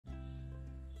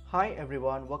Hi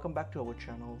everyone, welcome back to our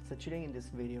channel. So today in this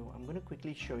video I'm going to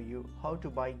quickly show you how to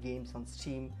buy games on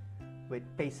Steam with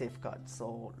Paysafecard.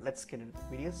 So let's get into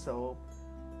the video. So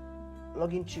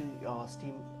log into your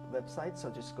Steam website, so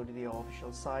just go to the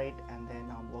official site and then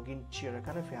log into your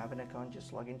account. If you have an account,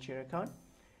 just log into your account.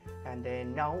 And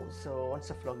then now, so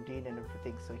once I've logged in and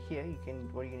everything, so here you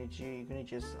can, what you're going to do, you're going to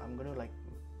just, I'm going to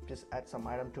just add some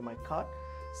item to my cart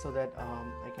so that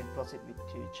I can proceed with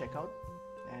to checkout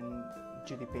and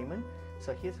do the payment.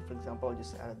 So here's, for example, I'll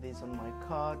just add this on my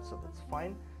card, so that's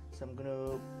fine. So I'm going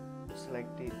to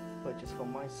select the purchase for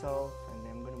myself, and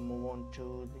then I'm going to move on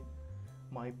to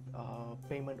my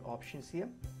payment options here.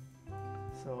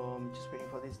 So I'm just waiting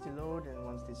for this to load, and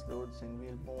once this loads, then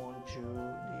we'll move on to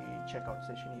the checkout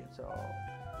session here. So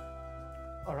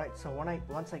alright, so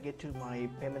once I get to my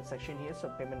payment section here, so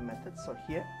payment methods, so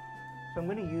here, so I'm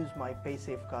going to use my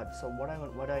Paysafecard. So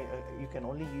you can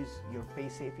only use your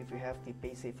Paysafe if you have the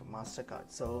Paysafe Mastercard.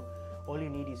 So all you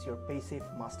need is your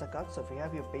Paysafe Mastercard. So if you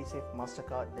have your Paysafe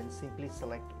Mastercard, then simply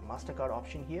select Mastercard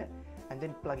option here and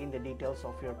then plug in the details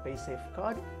of your Paysafe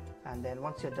card, and then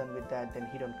once you're done with that, then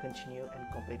hit on continue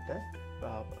and complete the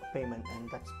payment, and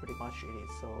that's pretty much it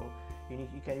is. So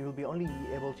you will be only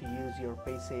able to use your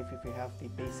Paysafe if you have the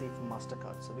Paysafe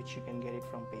Mastercard, so which you can get it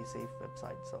from Paysafe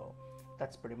website. So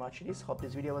that's pretty much it is. Hope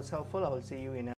this video was helpful. I will see you in